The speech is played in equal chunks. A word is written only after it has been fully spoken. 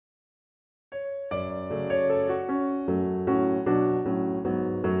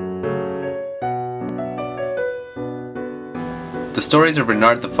The stories of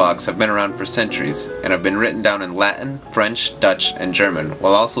Reynard the Fox have been around for centuries, and have been written down in Latin, French, Dutch, and German,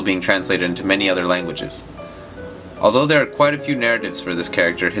 while also being translated into many other languages. Although there are quite a few narratives for this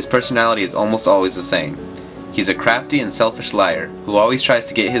character, his personality is almost always the same. He's a crafty and selfish liar, who always tries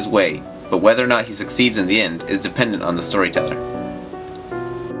to get his way, but whether or not he succeeds in the end is dependent on the storyteller.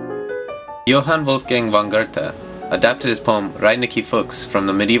 Johann Wolfgang von Goethe adapted his poem Reynard the Fox from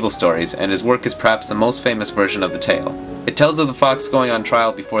the medieval stories, and his work is perhaps the most famous version of the tale. It tells of the fox going on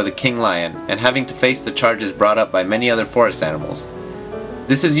trial before the king lion and having to face the charges brought up by many other forest animals.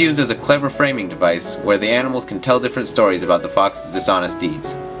 This is used as a clever framing device where the animals can tell different stories about the fox's dishonest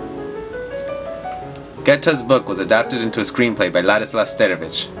deeds. Goethe's book was adapted into a screenplay by Ladislas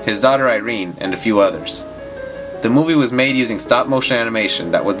Starevitch, his daughter Irene, and a few others. The movie was made using stop-motion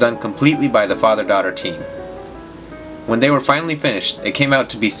animation that was done completely by the father-daughter team. When they were finally finished, it came out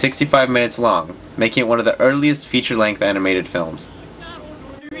to be 65 minutes long, making it one of the earliest feature-length animated films.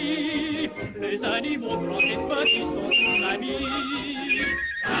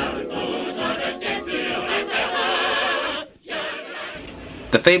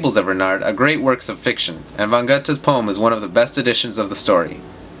 The Fables of Reynard are great works of fiction, and von Goethe's poem is one of the best editions of the story.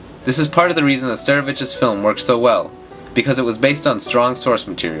 This is part of the reason that Starevich's film worked so well, because it was based on strong source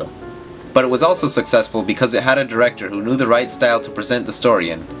material. But it was also successful because it had a director who knew the right style to present the story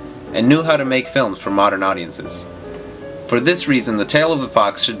in, and knew how to make films for modern audiences. For this reason, The Tale of the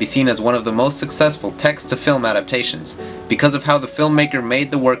Fox should be seen as one of the most successful text-to-film adaptations, because of how the filmmaker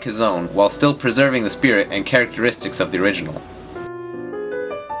made the work his own while still preserving the spirit and characteristics of the original.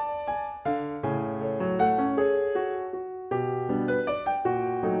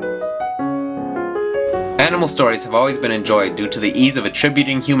 Animal stories have always been enjoyed due to the ease of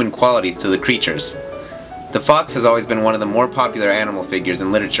attributing human qualities to the creatures. The fox has always been one of the more popular animal figures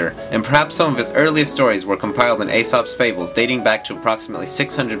in literature, and perhaps some of his earliest stories were compiled in Aesop's fables dating back to approximately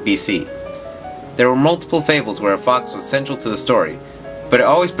 600 BC. There were multiple fables where a fox was central to the story, but it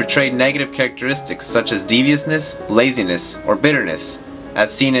always portrayed negative characteristics such as deviousness, laziness, or bitterness,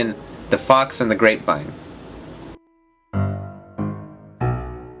 as seen in The Fox and the Grapevine.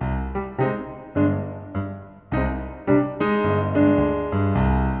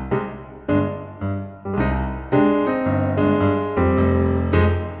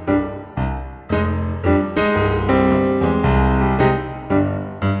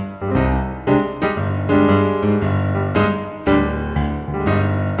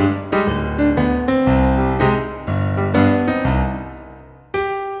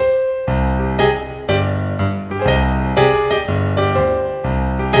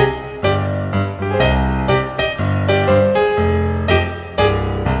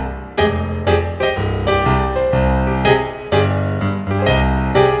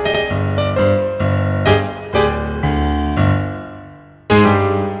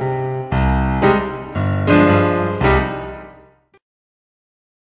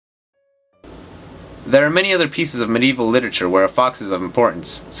 There are many other pieces of medieval literature where a fox is of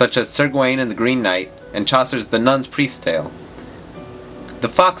importance, such as Sir Gawain and the Green Knight, and Chaucer's The Nun's Priest's Tale. The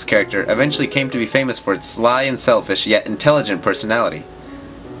fox character eventually came to be famous for its sly and selfish yet intelligent personality.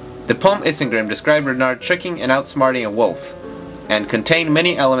 The poem Isengrim described Reynard tricking and outsmarting a wolf, and contained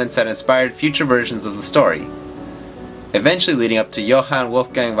many elements that inspired future versions of the story, eventually leading up to Johann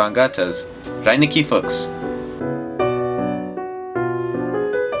Wolfgang von Goethe's Reynard the Fox.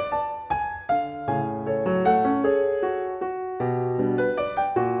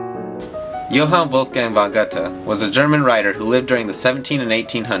 Johann Wolfgang von Goethe was a German writer who lived during the 1700s and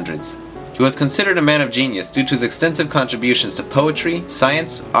 1800s. He was considered a man of genius due to his extensive contributions to poetry,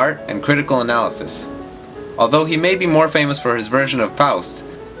 science, art, and critical analysis. Although he may be more famous for his version of Faust,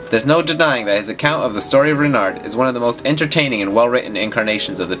 there's no denying that his account of the story of Reynard is one of the most entertaining and well-written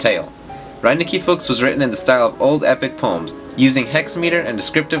incarnations of the tale. Reynard the Fox was written in the style of old epic poems, using hexameter and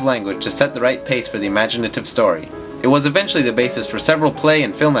descriptive language to set the right pace for the imaginative story. It was eventually the basis for several play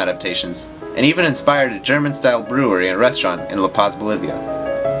and film adaptations, and even inspired a German-style brewery and restaurant in La Paz, Bolivia.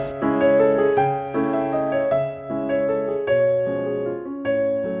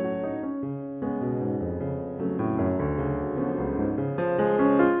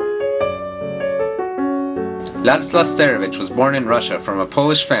 Ladislas Starevitch was born in Russia from a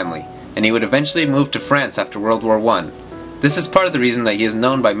Polish family, and he would eventually move to France after World War I. This is part of the reason that he is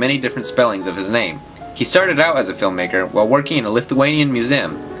known by many different spellings of his name. He started out as a filmmaker while working in a Lithuanian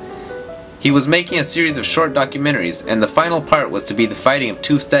museum. He was making a series of short documentaries, and the final part was to be the fighting of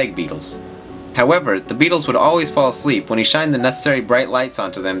two stag beetles. However, the beetles would always fall asleep when he shined the necessary bright lights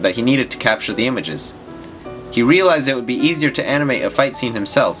onto them that he needed to capture the images. He realized it would be easier to animate a fight scene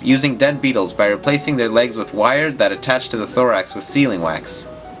himself, using dead beetles by replacing their legs with wire that attached to the thorax with sealing wax.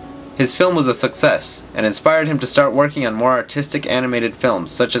 His film was a success, and inspired him to start working on more artistic animated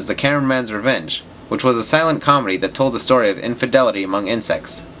films such as The Cameraman's Revenge, which was a silent comedy that told the story of infidelity among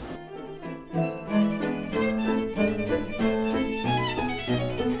insects.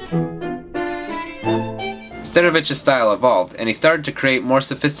 Starevich's style evolved, and he started to create more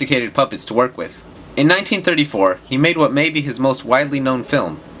sophisticated puppets to work with. In 1934, he made what may be his most widely known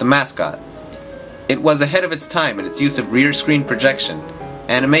film, The Mascot. It was ahead of its time in its use of rear screen projection,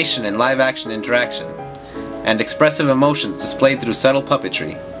 animation and live-action interaction, and expressive emotions displayed through subtle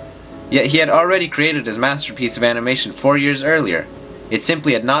puppetry. Yet he had already created his masterpiece of animation 4 years earlier. It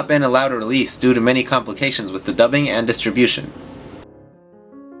simply had not been allowed to release due to many complications with the dubbing and distribution.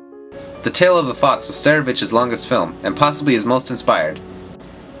 The Tale of the Fox was Starevich's longest film, and possibly his most inspired.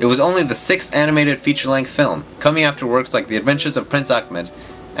 It was only the 6th animated feature-length film, coming after works like The Adventures of Prince Ahmed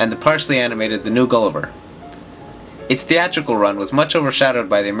and the partially animated The New Gulliver. Its theatrical run was much overshadowed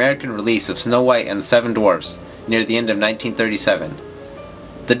by the American release of Snow White and the Seven Dwarfs near the end of 1937.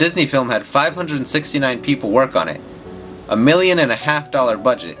 The Disney film had 569 people work on it, $1.5 million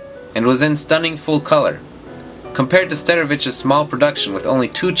budget, and was in stunning full color. Compared to Starevich's small production with only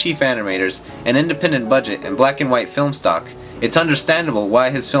 2 chief animators, an independent budget, and black and white film stock, it's understandable why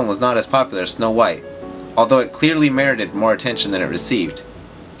his film was not as popular as Snow White, although it clearly merited more attention than it received.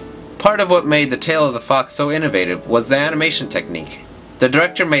 Part of what made The Tale of the Fox so innovative was the animation technique. The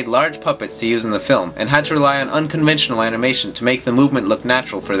director made large puppets to use in the film, and had to rely on unconventional animation to make the movement look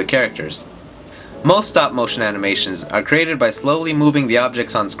natural for the characters. Most stop-motion animations are created by slowly moving the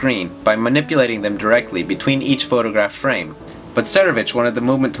objects on screen by manipulating them directly between each photographed frame, but Starevich wanted the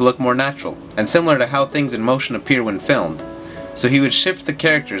movement to look more natural, and similar to how things in motion appear when filmed, so he would shift the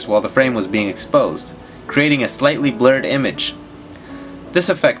characters while the frame was being exposed, creating a slightly blurred image. This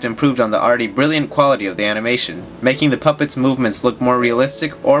effect improved on the already brilliant quality of the animation, making the puppets' movements look more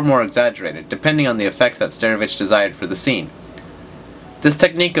realistic or more exaggerated, depending on the effect that Starevich desired for the scene. This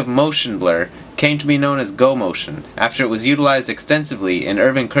technique of motion blur came to be known as go motion, after it was utilized extensively in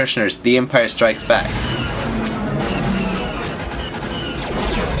Irving Kershner's The Empire Strikes Back.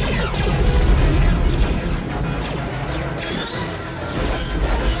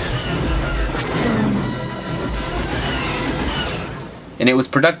 And it was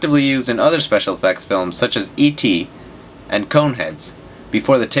productively used in other special effects films such as E.T. and Coneheads,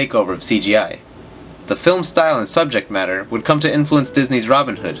 before the takeover of CGI. The film's style and subject matter would come to influence Disney's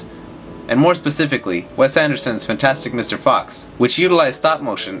Robin Hood, and more specifically, Wes Anderson's Fantastic Mr. Fox, which utilized stop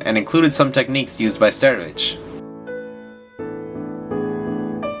motion and included some techniques used by Starevich.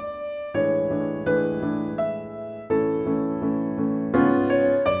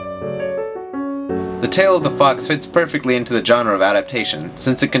 The Tale of the Fox fits perfectly into the genre of adaptation,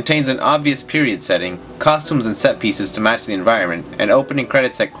 since it contains an obvious period setting, costumes and set pieces to match the environment, and opening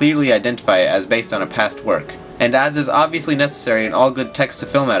credits that clearly identify it as based on a past work. And as is obviously necessary in all good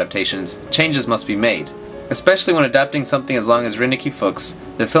text-to-film adaptations, changes must be made. Especially when adapting something as long as Reynard the Fox,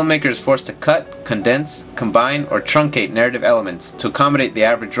 the filmmaker is forced to cut, condense, combine, or truncate narrative elements to accommodate the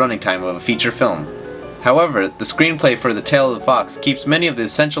average running time of a feature film. However, the screenplay for The Tale of the Fox keeps many of the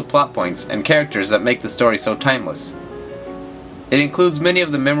essential plot points and characters that make the story so timeless. It includes many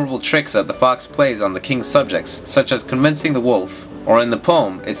of the memorable tricks that the fox plays on the king's subjects, such as convincing the wolf, or in the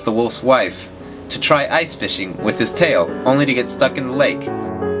poem, it's the wolf's wife, to try ice fishing with his tail, only to get stuck in the lake.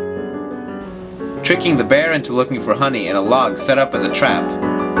 Tricking the bear into looking for honey in a log set up as a trap.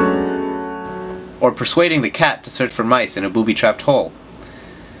 Or persuading the cat to search for mice in a booby-trapped hole.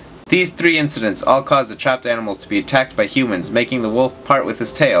 These 3 incidents all caused the trapped animals to be attacked by humans, making the wolf part with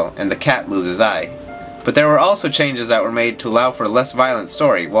his tail and the cat lose his eye. But there were also changes that were made to allow for a less violent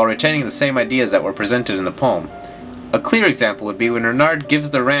story while retaining the same ideas that were presented in the poem. A clear example would be when Reynard gives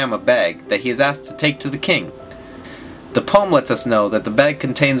the ram a bag that he is asked to take to the king. The poem lets us know that the bag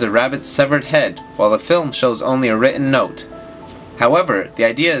contains a rabbit's severed head, while the film shows only a written note. However, the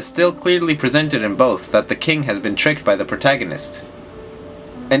idea is still clearly presented in both that the king has been tricked by the protagonist.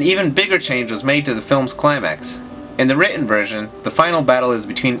 An even bigger change was made to the film's climax. In the written version, the final battle is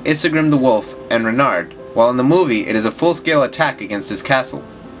between Isegrim the wolf and Reynard, while in the movie it is a full-scale attack against his castle.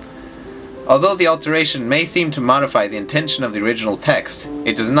 Although the alteration may seem to modify the intention of the original text,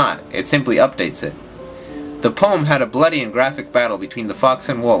 it does not, it simply updates it. The poem had a bloody and graphic battle between the fox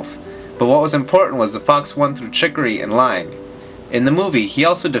and wolf, but what was important was the fox won through trickery and lying. In the movie, he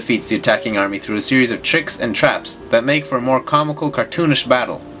also defeats the attacking army through a series of tricks and traps that make for a more comical, cartoonish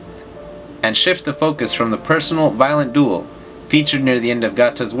battle, and shift the focus from the personal, violent duel featured near the end of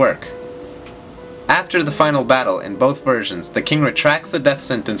Goethe's work. After the final battle in both versions, the king retracts the death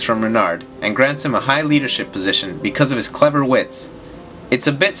sentence from Reynard and grants him a high leadership position because of his clever wits. It's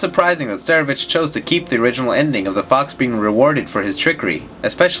a bit surprising that Starevich chose to keep the original ending of the fox being rewarded for his trickery,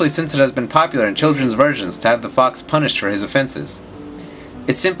 especially since it has been popular in children's versions to have the fox punished for his offenses.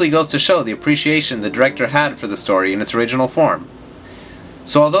 It simply goes to show the appreciation the director had for the story in its original form.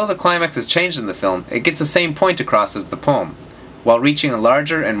 So although the climax is changed in the film, it gets the same point across as the poem, while reaching a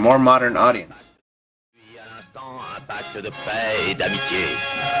larger and more modern audience. Je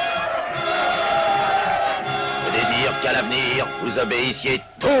désire qu'à l'avenir, vous obéissiez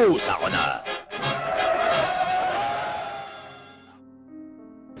tous à Renard.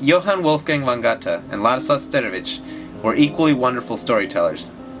 Johann Wolfgang von Goethe and Ladislas Starevitch were equally wonderful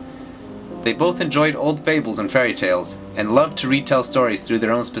storytellers. They both enjoyed old fables and fairy tales, and loved to retell stories through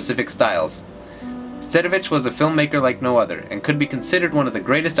their own specific styles. Starevich was a filmmaker like no other, and could be considered one of the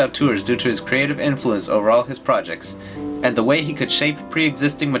greatest auteurs due to his creative influence over all his projects, and the way he could shape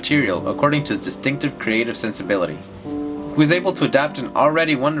pre-existing material according to his distinctive creative sensibility. He was able to adapt an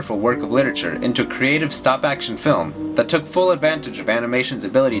already wonderful work of literature into a creative stop-action film that took full advantage of animation's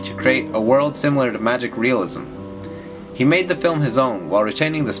ability to create a world similar to magic realism. He made the film his own while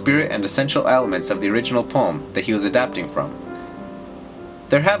retaining the spirit and essential elements of the original poem that he was adapting from.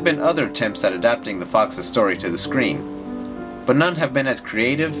 There have been other attempts at adapting the fox's story to the screen, but none have been as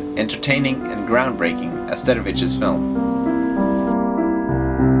creative, entertaining, and groundbreaking as Starevich's film.